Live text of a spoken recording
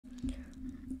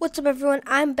What's up everyone,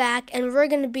 I'm back and we're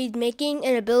going to be making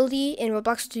an ability in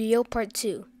Roblox Studio Part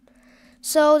 2.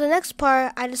 So the next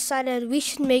part, I decided we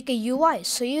should make a UI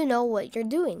so you know what you're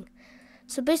doing.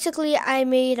 So basically I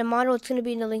made a model, it's going to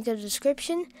be in the link in the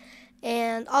description.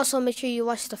 And also make sure you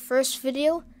watch the first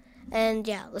video. And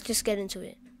yeah, let's just get into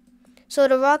it. So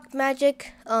the rock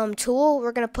magic tool,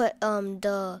 we're going to put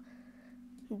the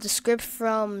script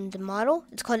from the model.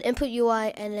 It's called input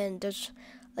UI and then there's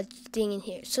a thing in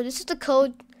here. So this is the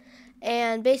code.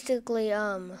 And basically,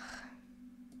 we're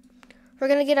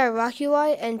gonna get our rock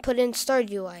UI and put in start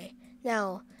UI.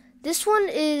 Now, this one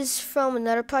is from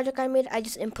another project I made. I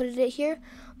just inputted it here,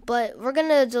 but we're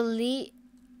gonna delete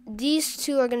these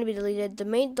two. Are gonna be deleted. The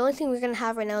only thing we're gonna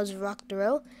have right now is rock the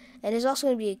row, and there's also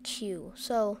gonna be a queue.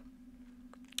 So,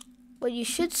 what you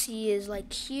should see is like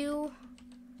queue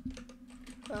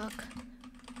rock.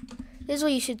 This is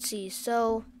what you should see.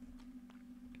 So.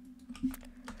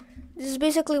 This is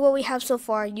basically what we have so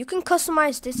far. You can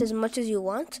customize this as much as you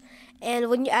want,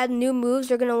 and when you add new moves,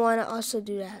 you're gonna want to also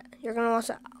do that. You're gonna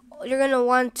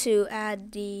want to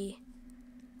add the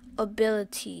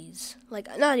abilities, like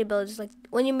not the abilities, like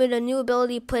when you move a new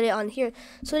ability, put it on here,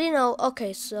 so you know.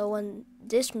 Okay, so when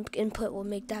this input will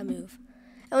make that move,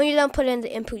 and when you're done, put in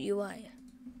the input UI.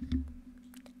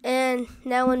 And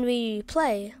now when we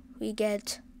play, we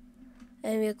get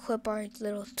and we equip our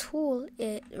little tool.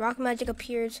 Rock magic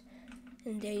appears.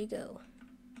 And there you go.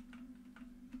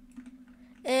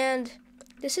 And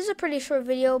this is a pretty short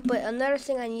video, but another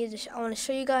thing I want to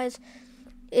show you guys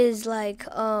is like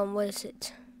what is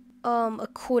it? A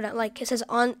cooldown. Like it says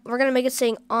on. We're gonna make it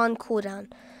saying on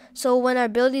cooldown. So when our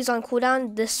ability is on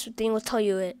cooldown, this thing will tell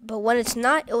you it. But when it's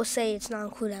not, it will say it's not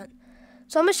on cooldown.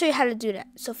 So I'm gonna show you how to do that.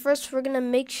 So first, we're gonna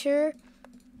make sure.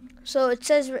 So it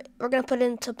says we're gonna put it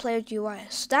into player GUI.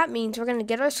 So that means we're gonna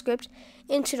get our script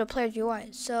into the player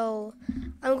GUI. So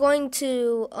I'm going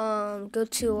to go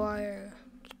to our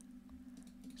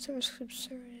server script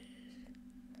service.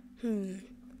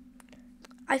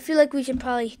 I feel like we should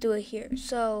probably do it here.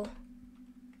 So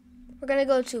we're gonna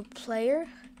go to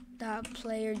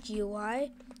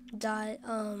player.player.GUI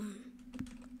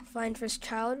find first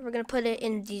child. We're gonna put it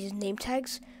in these name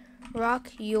tags.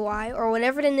 Rock UI or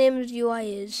whatever the name of the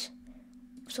UI is.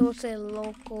 So we'll say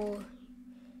local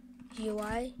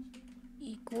UI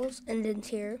equals and then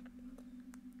here.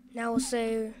 Now we'll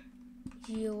say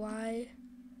GUI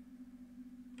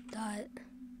dot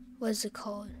what is it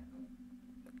called?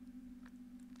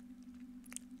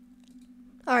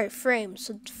 Alright, frame.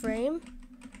 So frame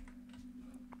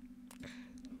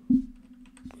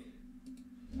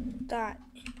dot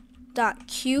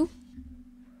Q.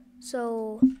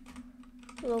 So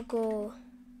local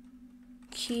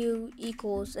Q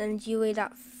equals and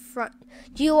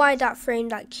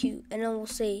GUI.frame.Q, and then we'll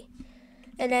say,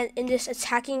 and then in this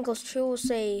attacking goes true, we'll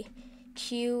say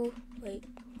Q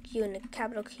in the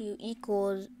capital Q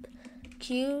equals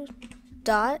Q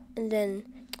dot, and then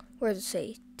where does it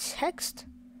say text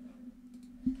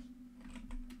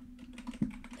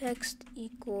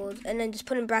equals, and then just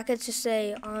put in brackets to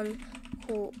say on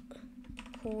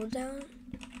cooldown.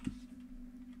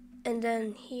 And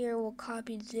then here we'll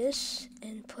copy this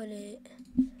and put it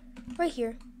right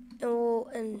here, and we'll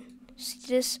see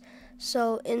this.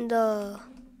 So in the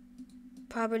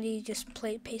property, just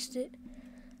paste it.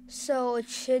 So it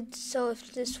should. So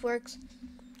if this works,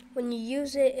 when you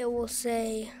use it, it will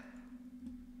say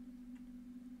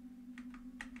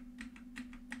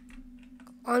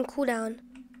on cooldown,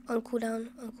 on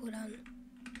cooldown, on cooldown.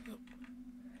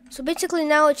 So basically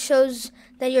now it shows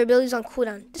that your ability is on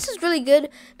cooldown. This is really good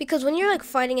because when you're like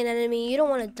fighting an enemy, you don't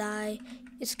want to die.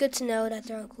 It's good to know that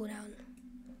they're on cooldown.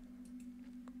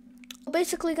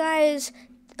 Basically guys,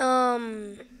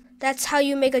 that's how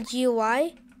you make a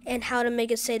GUI and how to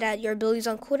make it say that your ability is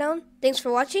on cooldown. Thanks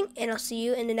for watching and I'll see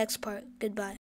you in the next part. Goodbye.